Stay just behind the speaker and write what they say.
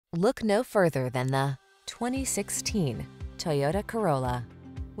Look no further than the 2016 Toyota Corolla.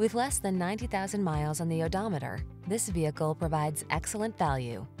 With less than 90,000 miles on the odometer, this vehicle provides excellent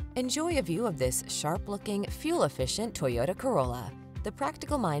value. Enjoy a view of this sharp-looking, fuel-efficient Toyota Corolla, the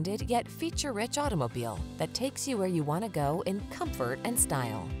practical-minded yet feature-rich automobile that takes you where you want to go in comfort and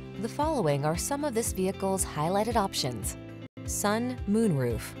style. The following are some of this vehicle's highlighted options: sun,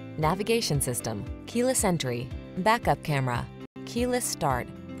 moonroof, navigation system, keyless entry, backup camera, keyless start,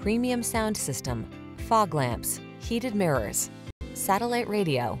 premium sound system, fog lamps, heated mirrors, satellite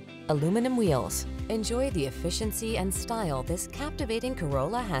radio, aluminum wheels. Enjoy the efficiency and style this captivating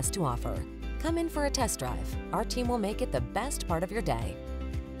Corolla has to offer. Come in for a test drive. Our team will make it the best part of your day.